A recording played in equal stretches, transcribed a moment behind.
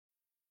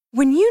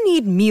When you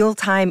need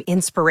mealtime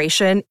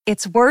inspiration,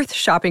 it's worth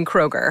shopping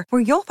Kroger,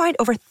 where you'll find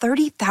over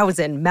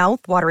 30,000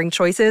 mouth-watering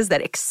choices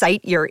that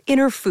excite your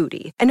inner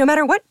foodie. And no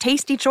matter what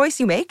tasty choice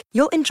you make,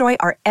 you'll enjoy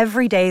our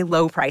everyday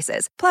low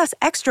prices, plus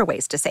extra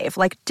ways to save,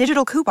 like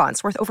digital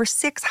coupons worth over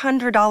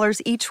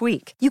 $600 each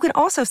week. You can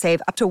also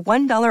save up to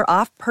 $1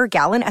 off per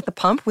gallon at the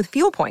pump with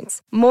fuel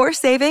points. More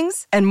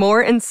savings and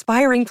more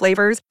inspiring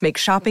flavors make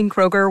shopping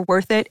Kroger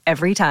worth it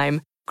every time.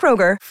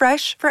 Kroger,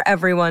 fresh for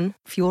everyone.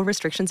 Fuel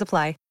restrictions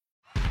apply.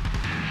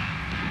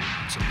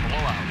 It's a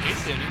blowout.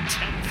 8th inning,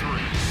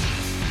 10-3.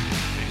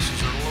 Bases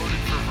are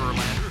loaded for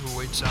Verlander, who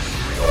waits out a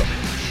 3-0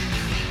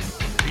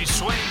 pitch. He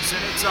swings,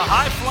 and it's a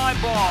high fly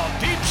ball.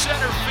 Deep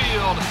center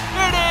field.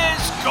 It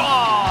is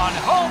gone.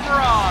 Home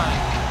run.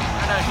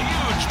 And a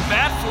huge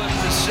bat flip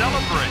to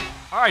celebrate.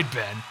 All right,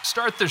 Ben,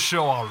 start the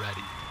show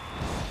already.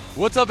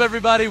 What's up,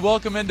 everybody?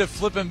 Welcome into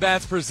Flippin'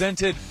 Bats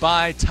presented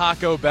by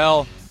Taco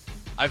Bell.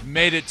 I've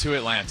made it to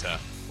Atlanta.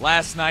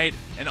 Last night,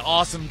 an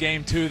awesome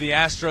Game 2. The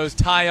Astros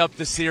tie up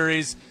the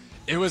series.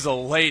 It was a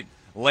late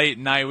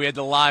night. We had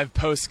the live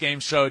post-game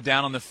show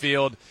down on the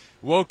field.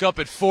 Woke up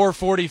at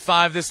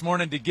 4:45 this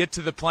morning to get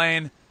to the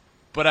plane,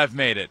 but I've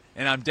made it.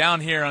 And I'm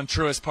down here on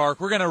Truist Park.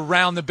 We're going to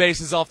round the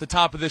bases off the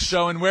top of this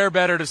show, and where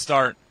better to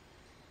start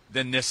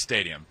than this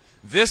stadium.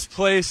 This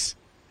place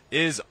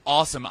is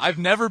awesome. I've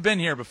never been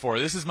here before.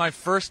 This is my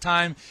first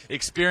time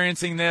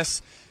experiencing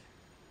this.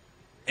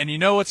 And you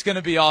know what's going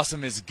to be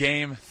awesome is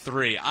Game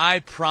 3. I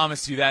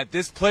promise you that.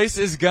 This place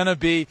is going to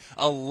be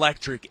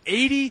electric.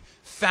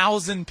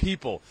 80,000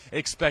 people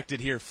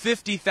expected here.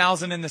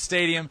 50,000 in the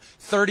stadium,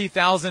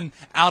 30,000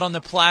 out on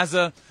the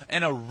plaza,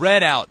 and a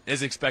red out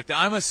is expected.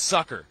 I'm a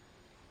sucker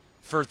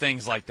for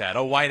things like that.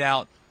 A white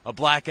out, a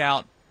black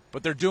out.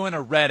 But they're doing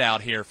a red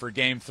out here for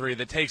Game 3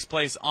 that takes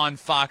place on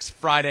Fox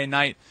Friday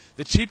night.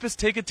 The cheapest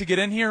ticket to get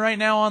in here right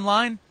now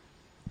online,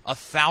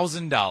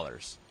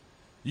 $1,000.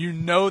 You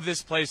know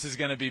this place is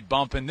going to be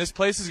bumping. This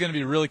place is going to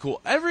be really cool.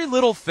 Every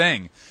little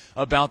thing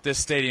about this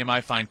stadium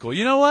I find cool.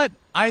 You know what?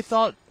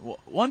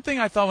 One thing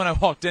I thought when I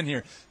walked in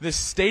here, this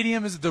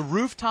stadium the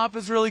rooftop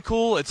is really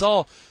cool. It's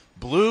all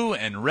blue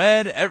and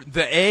red.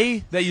 The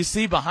A that you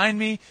see behind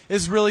me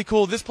is really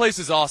cool. This place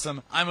is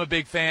awesome. I'm a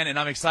big fan, and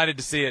I'm excited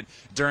to see it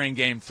during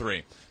Game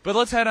 3. But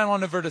let's head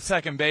on over to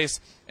second base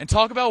and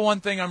talk about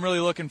one thing I'm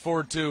really looking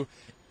forward to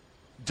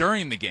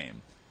during the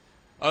game.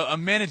 A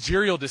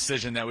managerial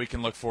decision that we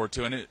can look forward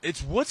to, and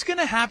it's what's going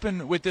to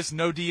happen with this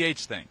no DH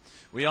thing.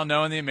 We all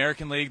know in the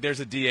American League there's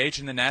a DH,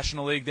 in the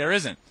National League there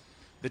isn't.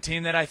 The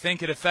team that I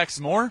think it affects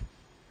more,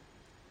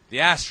 the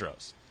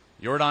Astros.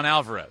 Yordan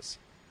Alvarez,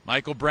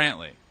 Michael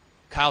Brantley,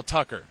 Kyle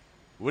Tucker.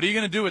 What are you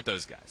going to do with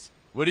those guys?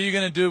 What are you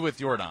going to do with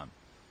Yordan?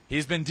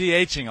 He's been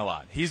DHing a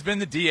lot. He's been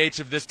the DH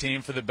of this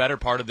team for the better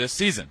part of this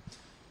season.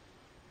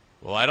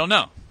 Well, I don't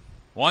know.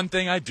 One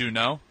thing I do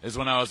know is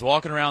when I was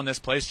walking around this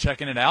place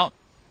checking it out,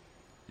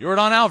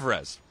 Yordan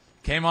Alvarez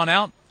came on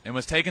out and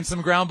was taking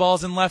some ground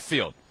balls in left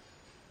field.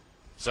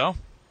 So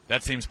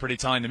that seems pretty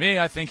telling to me.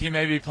 I think he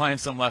may be playing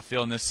some left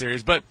field in this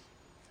series, but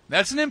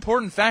that's an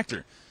important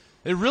factor.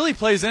 It really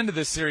plays into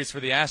this series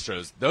for the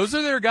Astros. Those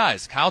are their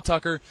guys, Kyle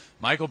Tucker,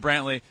 Michael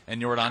Brantley, and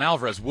Yordan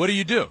Alvarez. What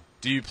do?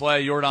 Do you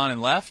play Yordan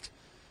in left,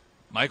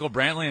 Michael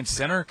Brantley in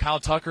center, Kyle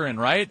Tucker in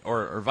right,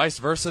 or vice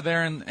versa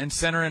there in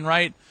center and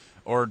right?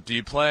 Or do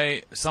you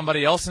play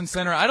somebody else in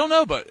center? I don't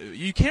know, but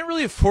you can't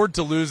really afford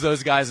to lose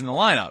those guys in the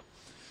lineup.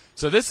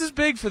 So this is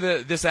big for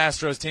this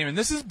Astros team, and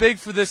this is big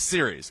for this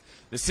series.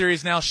 The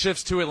series now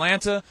shifts to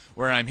Atlanta,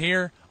 where I'm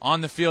here on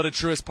the field at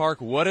Truist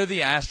Park. What are the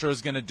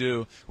Astros going to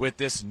do with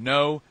this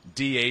no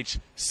DH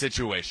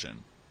situation?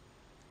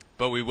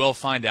 But we will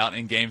find out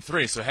in Game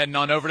 3. So heading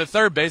on over to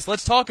third base,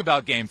 let's talk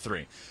about Game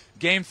 3.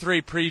 Game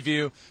 3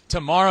 preview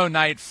tomorrow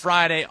night,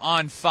 Friday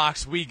on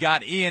Fox. We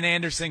got Ian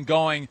Anderson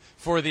going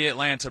for the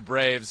Atlanta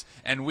Braves,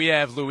 and we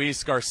have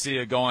Luis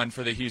Garcia going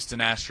for the Houston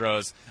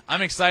Astros.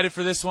 I'm excited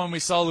for this one. We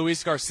saw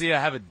Luis Garcia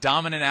have a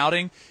dominant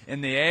outing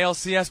in the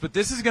ALCS, but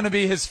this is going to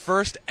be his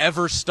first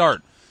ever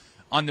start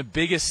on the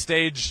biggest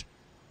stage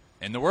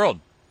in the world.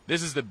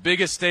 This is the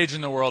biggest stage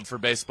in the world for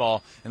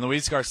baseball, and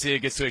Luis Garcia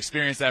gets to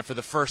experience that for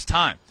the first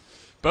time.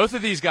 Both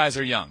of these guys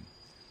are young.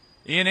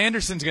 Ian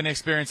Anderson's going to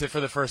experience it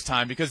for the first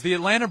time because the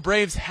Atlanta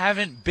Braves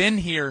haven't been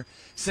here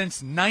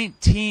since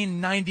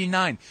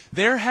 1999.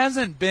 There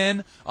hasn't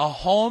been a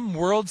home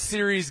World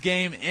Series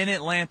game in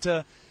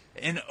Atlanta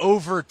in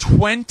over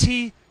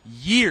 20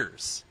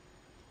 years.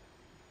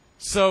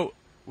 So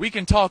we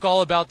can talk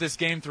all about this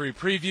Game 3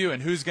 preview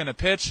and who's going to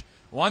pitch.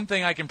 One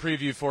thing I can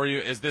preview for you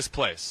is this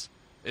place.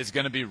 It's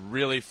going to be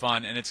really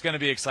fun, and it's going to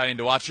be exciting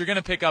to watch. You're going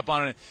to pick up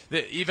on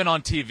it, even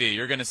on TV.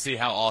 You're going to see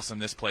how awesome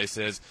this place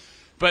is.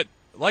 But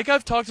like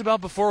I've talked about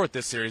before with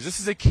this series, this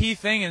is a key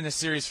thing in this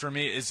series for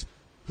me is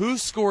who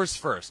scores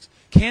first.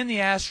 Can the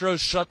Astros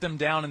shut them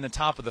down in the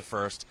top of the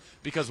first?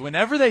 Because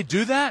whenever they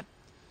do that,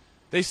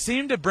 they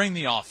seem to bring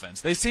the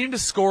offense. They seem to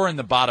score in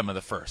the bottom of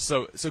the first.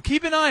 So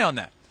keep an eye on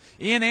that.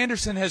 Ian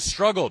Anderson has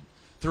struggled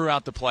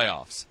throughout the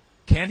playoffs.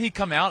 Can he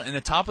come out in the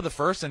top of the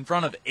first in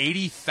front of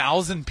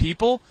 80,000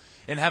 people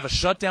and have a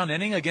shutdown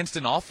inning against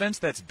an offense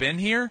that's been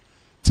here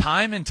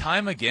time and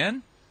time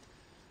again?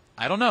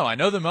 I don't know. I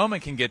know the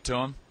moment can get to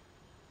him.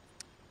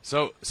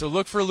 So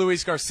look for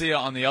Luis Garcia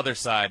on the other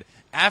side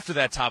after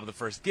that top of the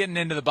first, getting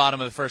into the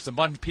bottom of the first. A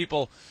bunch of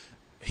people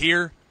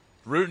here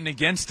rooting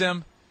against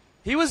him.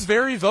 He was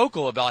very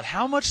vocal about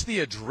how much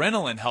the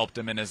adrenaline helped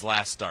him in his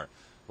last start.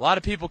 A lot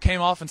of people came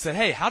off and said,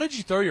 hey, how did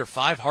you throw your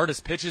 5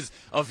 hardest pitches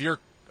of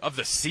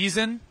the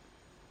season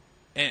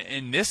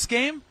in this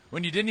game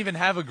when you didn't even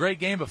have a great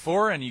game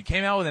before and you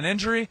came out with an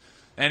injury?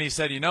 And he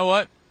said, you know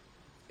what?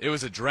 It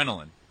was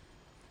adrenaline.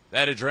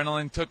 That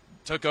adrenaline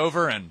took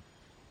over, and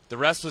the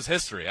rest was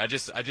history. I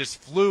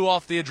just flew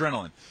off the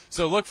adrenaline.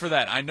 So look for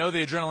that. I know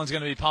the adrenaline's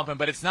going to be pumping,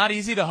 but it's not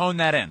easy to hone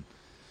that in.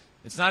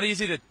 It's not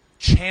easy to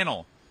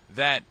channel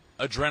that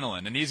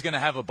adrenaline, and he's going to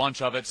have a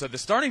bunch of it. So the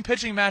starting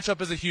pitching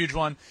matchup is a huge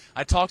one.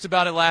 I talked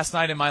about it last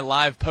night in my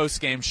live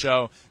post-game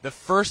show. The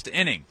first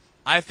inning,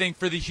 I think,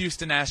 for the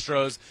Houston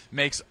Astros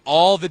makes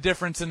all the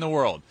difference in the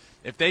world.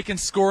 If they can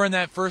score in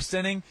that first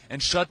inning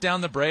and shut down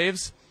the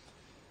Braves,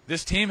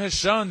 this team has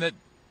shown that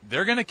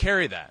they're going to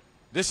carry that.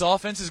 This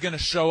offense is going to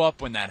show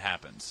up when that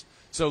happens.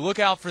 So look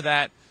out for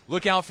that.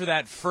 Look out for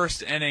that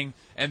first inning.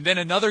 And then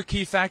another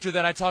key factor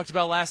that I talked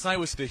about last night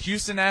was the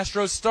Houston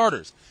Astros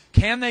starters.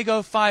 Can they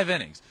go 5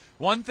 innings?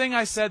 One thing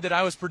I said that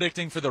I was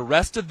predicting for the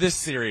rest of this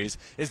series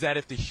is that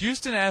if the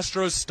Houston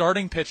Astros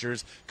starting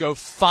pitchers go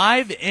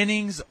 5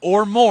 innings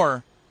or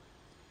more,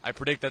 I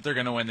predict that they're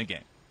going to win the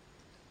game.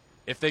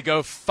 If they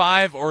go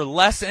 5 or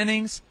less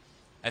innings,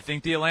 I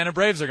think the Atlanta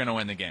Braves are going to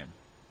win the game.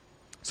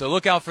 So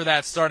look out for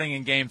that starting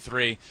in Game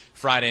 3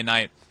 Friday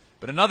night.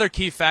 But another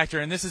key factor,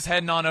 and this is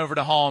heading on over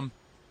to home,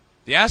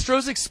 the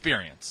Astros'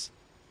 experience.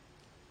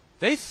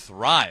 They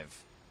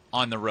thrive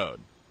on the road.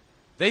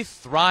 They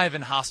thrive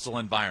in hostile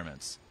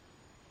environments.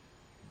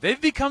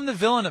 They've become the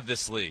villain of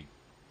this league.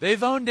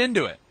 They've owned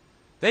into it.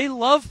 They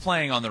love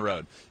playing on the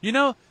road. You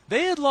know,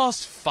 they had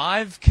lost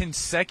 5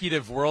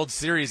 consecutive World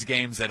Series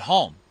games at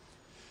home.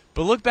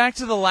 But look back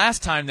to the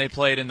last time they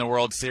played in the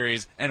World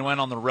Series and went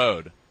on the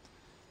road.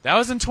 That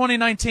was in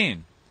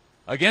 2019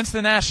 against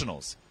the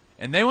Nationals.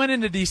 And they went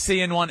into D.C.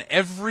 and won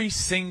every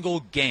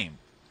single game.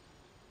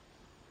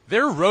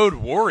 They're road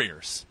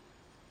warriors.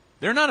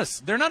 They're not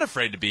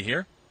afraid to be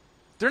here.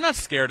 They're not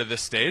scared of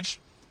this stage.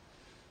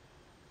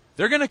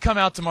 They're going to come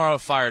out tomorrow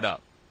fired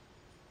up.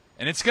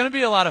 And it's going to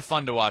be a lot of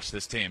fun to watch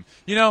this team.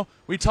 You know,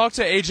 we talked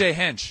to A.J.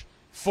 Hinch,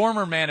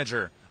 former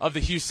manager of the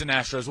Houston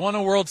Astros, won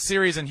a World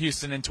Series in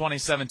Houston in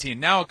 2017,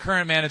 now a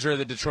current manager of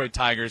the Detroit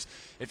Tigers.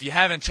 If you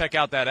haven't, check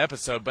out that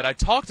episode. But I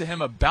talked to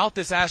him about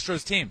this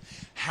Astros team.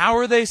 How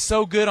are they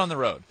so good on the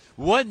road?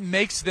 What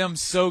makes them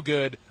so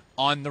good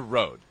on the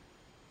road?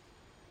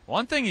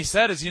 One thing he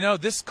said is, you know,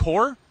 this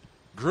core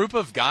group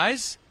of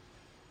guys,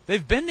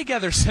 they've been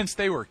together since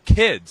they were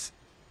kids.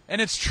 And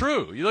it's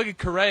true. You look at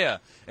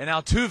Correa and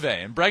Altuve,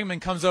 and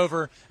Bregman comes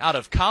over out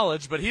of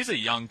college, but he's a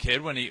young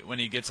kid when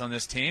he gets on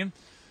this team.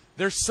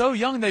 They're so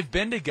young. They've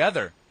been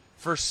together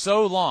for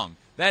so long.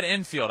 That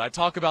infield, I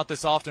talk about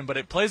this often, but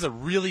it plays a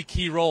really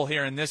key role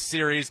here in this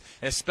series,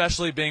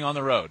 especially being on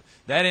the road.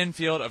 That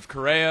infield of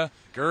Correa,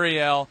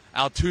 Gurriel,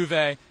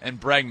 Altuve, and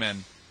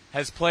Bregman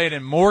has played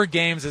in more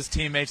games as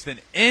teammates than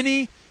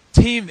any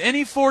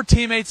 4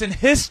 teammates in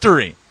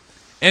history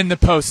in the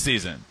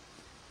postseason.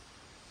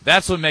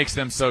 That's what makes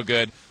them so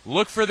good.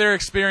 Look for their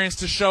experience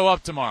to show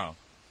up tomorrow.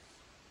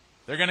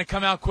 They're going to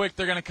come out quick.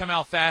 They're going to come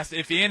out fast.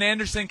 If Ian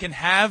Anderson can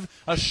have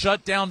a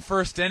shutdown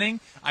first inning,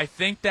 I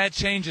think that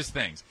changes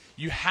things.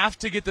 You have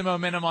to get the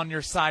momentum on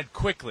your side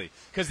quickly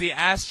because the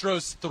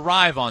Astros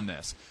thrive on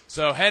this.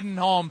 So heading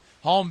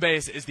home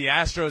base is the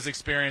Astros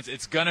experience.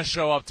 It's going to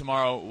show up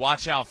tomorrow.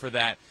 Watch out for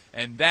that.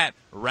 And that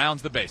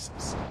rounds the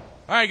bases.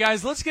 All right,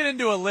 guys, let's get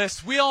into a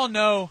list. We all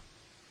know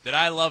that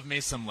I love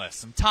me some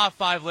lists, some top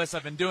 5 lists.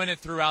 I've been doing it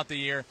throughout the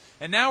year.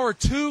 And now we're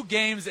 2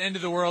 games into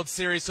the World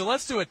Series. So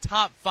let's do a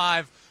top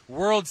 5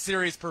 World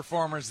Series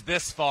performers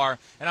this far.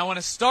 And I want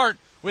to start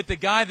with the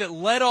guy that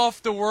led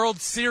off the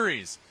World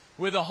Series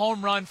with a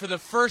home run for the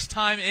first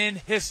time in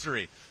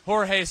history.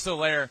 Jorge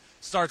Soler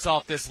starts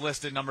off this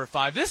list at number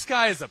 5. This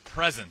guy is a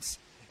presence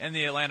in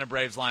the Atlanta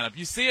Braves lineup.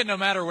 You see it no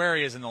matter where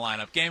he is in the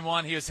lineup. Game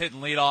 1, he was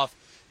hitting leadoff.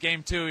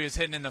 Game 2, he was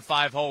hitting in the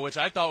 5-hole, which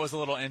I thought was a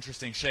little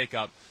interesting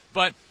shakeup.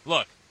 But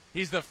look,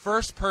 he's the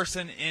first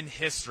person in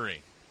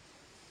history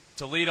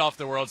to lead off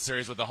the World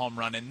Series with a home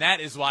run, and that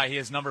is why he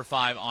is number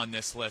 5 on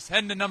this list.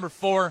 Heading to number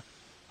 4,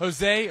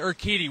 Jose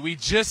Urquidy. We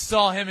just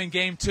saw him in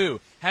Game 2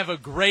 have a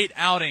great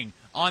outing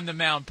on the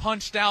mound.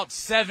 Punched out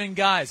 7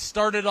 guys,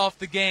 started off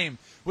the game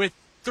with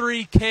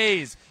 3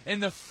 Ks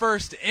in the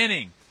first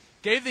inning.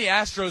 Gave the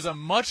Astros a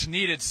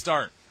much-needed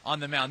start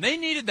on the mound. They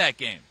needed that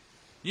game.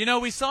 You know,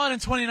 we saw it in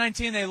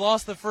 2019. They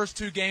lost the first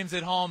 2 games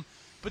at home,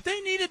 but they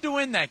needed to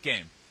win that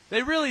game.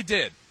 They really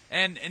did.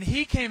 And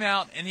he came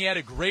out, and he had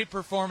a great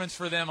performance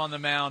for them on the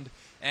mound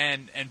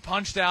and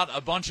punched out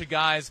a bunch of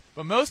guys.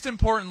 But most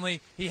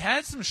importantly, he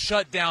had some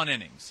shutdown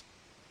innings.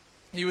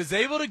 He was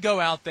able to go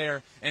out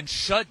there and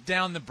shut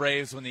down the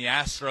Braves when the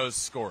Astros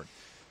scored.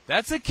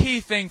 That's a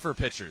key thing for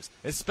pitchers,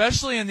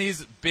 especially in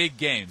these big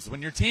games.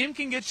 When your team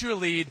can get you a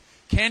lead,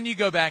 can you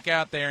go back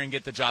out there and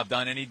get the job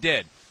done? And he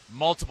did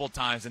multiple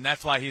times, and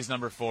that's why he's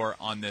number 4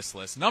 on this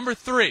list. Number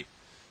 3,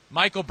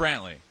 Michael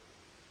Brantley.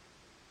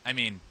 I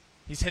mean,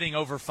 he's hitting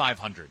over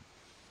 500.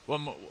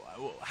 Well,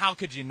 how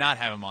could you not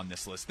have him on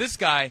this list? This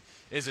guy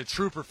is a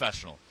true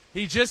professional.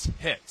 He just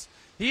hits.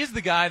 He is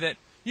the guy that,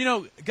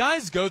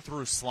 guys go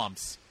through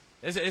slumps,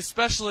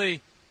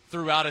 especially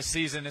throughout a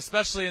season,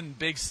 especially in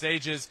big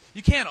stages.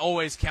 You can't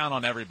always count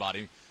on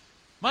everybody.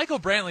 Michael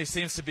Brantley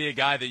seems to be a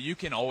guy that you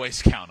can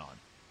always count on.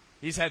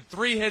 He's had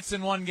 3 hits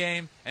in one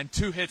game and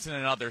 2 hits in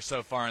another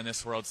so far in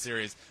this World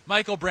Series.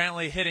 Michael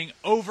Brantley hitting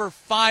over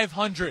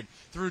 500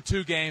 through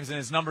 2 games and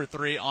is number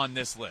 3 on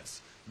this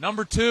list.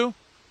 Number 2,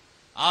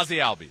 Ozzie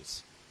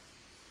Albies.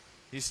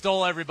 He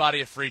stole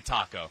everybody a free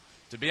taco.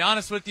 To be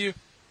honest with you,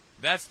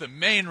 that's the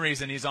main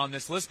reason he's on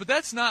this list, but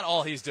that's not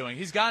all he's doing.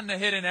 He's gotten a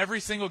hit in every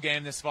single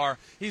game this far.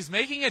 He's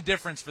making a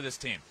difference for this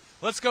team.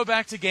 Let's go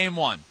back to Game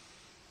 1.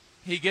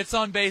 He gets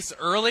on base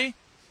early.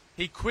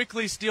 He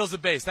quickly steals a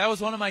base. That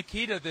was one of my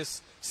key to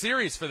this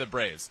series for the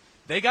Braves.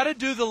 They got to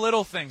do the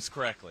little things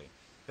correctly.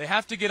 They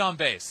have to get on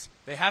base.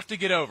 They have to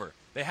get over.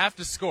 They have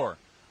to score.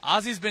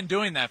 Ozzie's been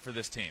doing that for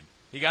this team.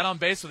 He got on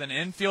base with an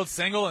infield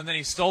single, and then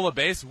he stole a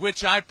base,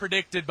 which I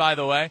predicted, by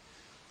the way.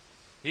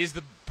 He's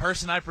the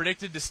person I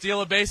predicted to steal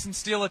a base and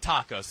steal a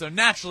taco. So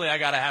naturally, I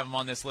got to have him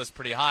on this list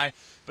pretty high.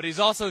 But he's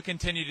also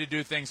continued to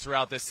do things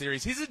throughout this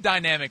series. He's a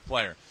dynamic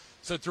player.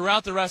 So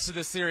throughout the rest of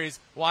this series,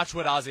 watch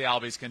what Ozzie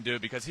Albies can do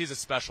because he's a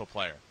special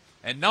player.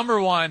 And number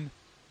 1,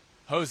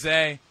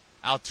 Jose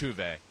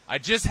Altuve. I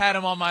just had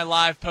him on my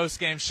live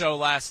post-game show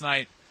last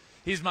night.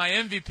 He's my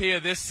MVP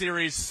of this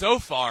series so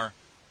far.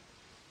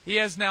 He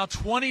has now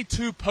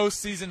 22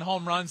 postseason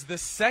home runs, the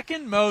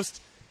second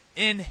most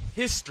in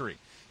history.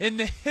 In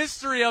the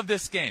history of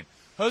this game.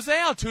 Jose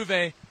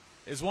Altuve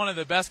is one of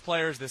the best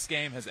players this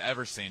game has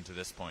ever seen to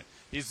this point.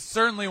 He's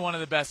certainly one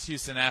of the best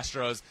Houston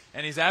Astros,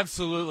 and he's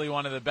absolutely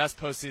one of the best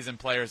postseason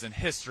players in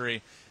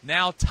history,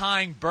 now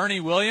tying Bernie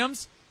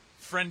Williams,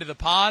 friend of the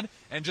pod,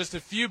 and just a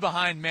few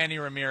behind Manny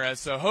Ramirez.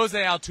 So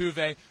Jose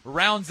Altuve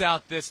rounds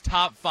out this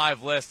top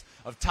 5 list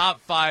of top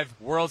 5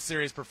 World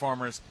Series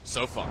performers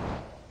so far.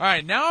 All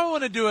right, now I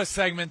want to do a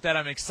segment that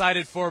I'm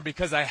excited for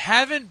because I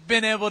haven't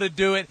been able to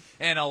do it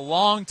in a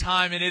long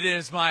time, and it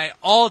is my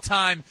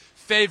all-time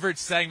favorite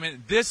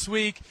segment this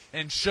week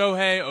in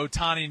Shohei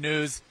Ohtani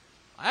news.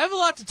 I have a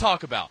lot to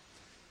talk about.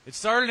 It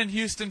started in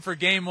Houston for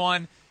Game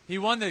 1. He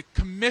won the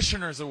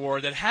Commissioner's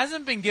Award that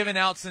hasn't been given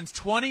out since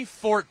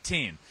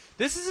 2014.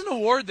 This is an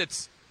award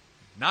that's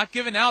not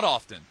given out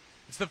often.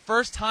 It's the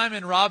first time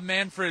in Rob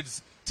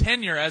Manfred's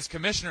tenure as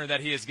commissioner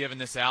that he has given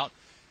this out.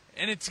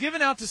 And it's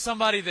given out to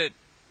somebody that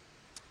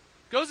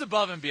goes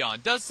above and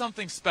beyond, does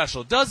something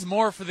special, does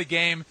more for the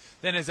game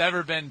than has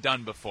ever been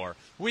done before.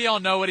 We all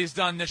know what he's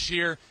done this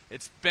year.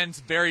 It's been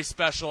very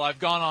special. I've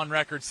gone on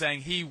record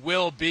saying he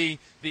will be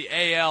the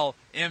AL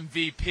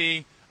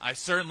MVP. I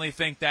certainly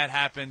think that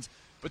happens.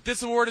 But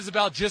this award is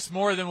about just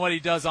more than what he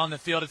does on the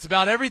field. It's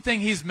about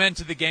everything he's meant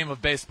to the game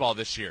of baseball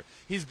this year.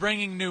 He's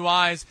bringing new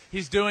eyes.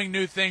 He's doing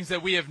new things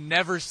that we have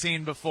never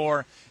seen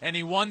before. And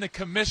he won the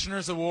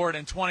Commissioner's Award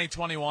in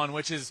 2021,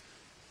 which is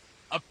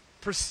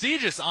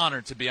prestigious honor,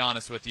 to be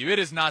honest with you. It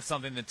is not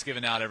something that's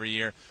given out every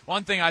year.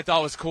 One thing I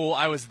thought was cool,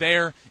 I was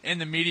there in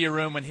the media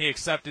room when he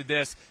accepted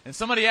this, and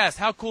somebody asked,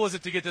 how cool is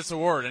it to get this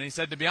award? And he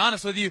said, to be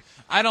honest with you,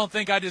 I don't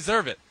think I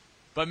deserve it.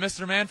 But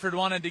Mr. Manfred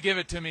wanted to give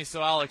it to me,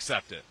 so I'll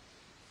accept it.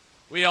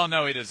 We all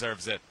know he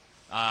deserves it.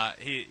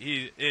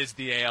 He is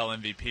the AL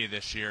MVP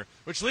this year,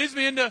 which leads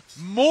me into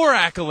more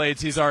accolades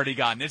he's already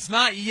gotten. It's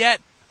not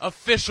yet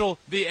official,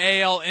 the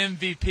AL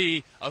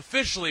MVP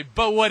officially,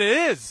 but what it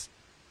is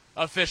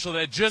official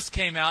that just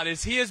came out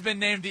is he has been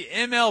named the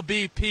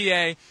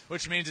MLBPA,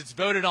 which means it's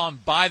voted on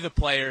by the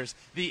players,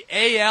 the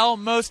AL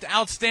Most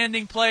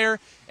Outstanding Player,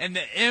 and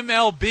the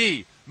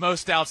MLB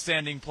Most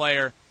Outstanding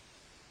Player.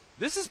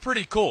 This is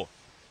pretty cool.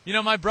 You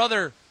know, my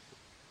brother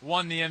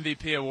won the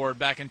MVP award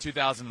back in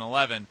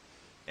 2011,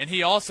 and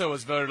he also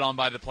was voted on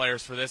by the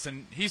players for this,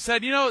 and he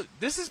said, you know,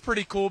 this is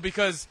pretty cool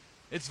because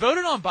it's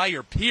voted on by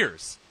your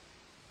peers.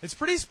 It's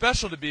pretty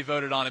special to be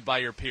voted on it by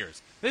your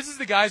peers. This is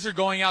the guys you're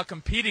going out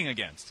competing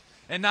against.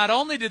 And not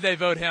only did they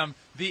vote him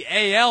the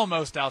AL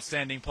Most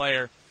Outstanding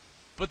Player,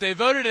 but they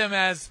voted him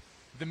as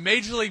the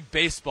Major League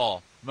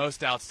Baseball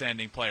Most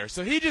Outstanding Player.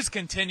 So he just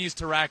continues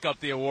to rack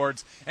up the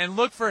awards, and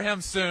look for him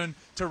soon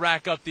to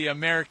rack up the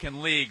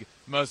American League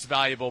Most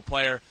Valuable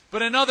Player.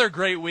 But another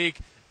great week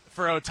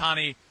for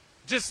Ohtani.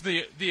 Just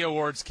the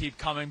awards keep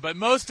coming. But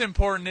most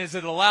important is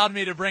it allowed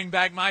me to bring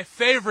back my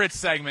favorite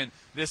segment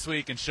this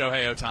week in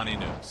Shohei Ohtani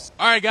News.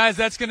 All right, guys,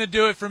 that's going to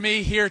do it for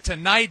me here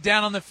tonight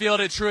down on the field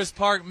at Truist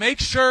Park. Make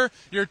sure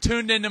you're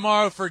tuned in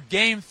tomorrow for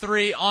Game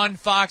 3 on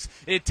Fox.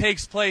 It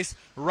takes place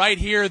right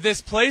here. This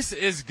place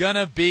is going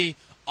to be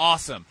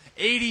awesome.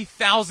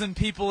 80,000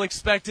 people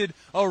expected.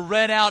 A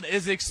readout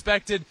is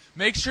expected.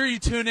 Make sure you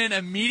tune in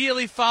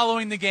immediately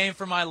following the game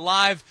for my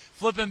live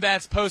Flippin'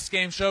 Bats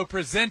post-game show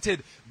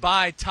presented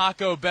by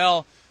Taco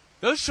Bell.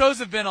 Those shows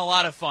have been a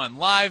lot of fun.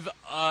 Live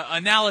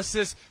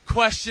analysis,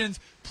 questions,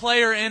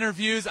 player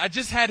interviews. I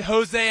just had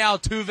Jose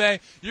Altuve.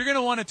 You're going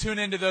to want to tune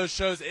into those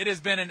shows. It has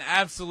been an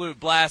absolute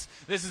blast.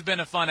 This has been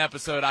a fun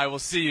episode. I will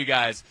see you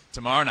guys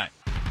tomorrow night.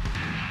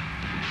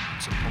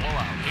 It's a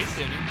blowout. 8th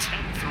inning,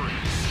 10-3.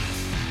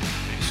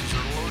 Bases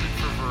are loaded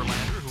for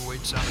Verlander, who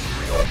waits on a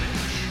 3-0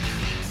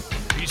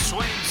 pitch. He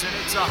swings, and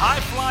it's a high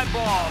fly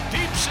ball.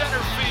 Deep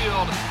center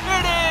field.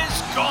 It is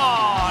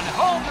gone.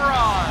 Home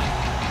run.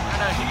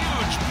 And a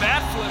huge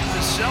bat flip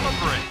to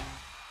celebrate.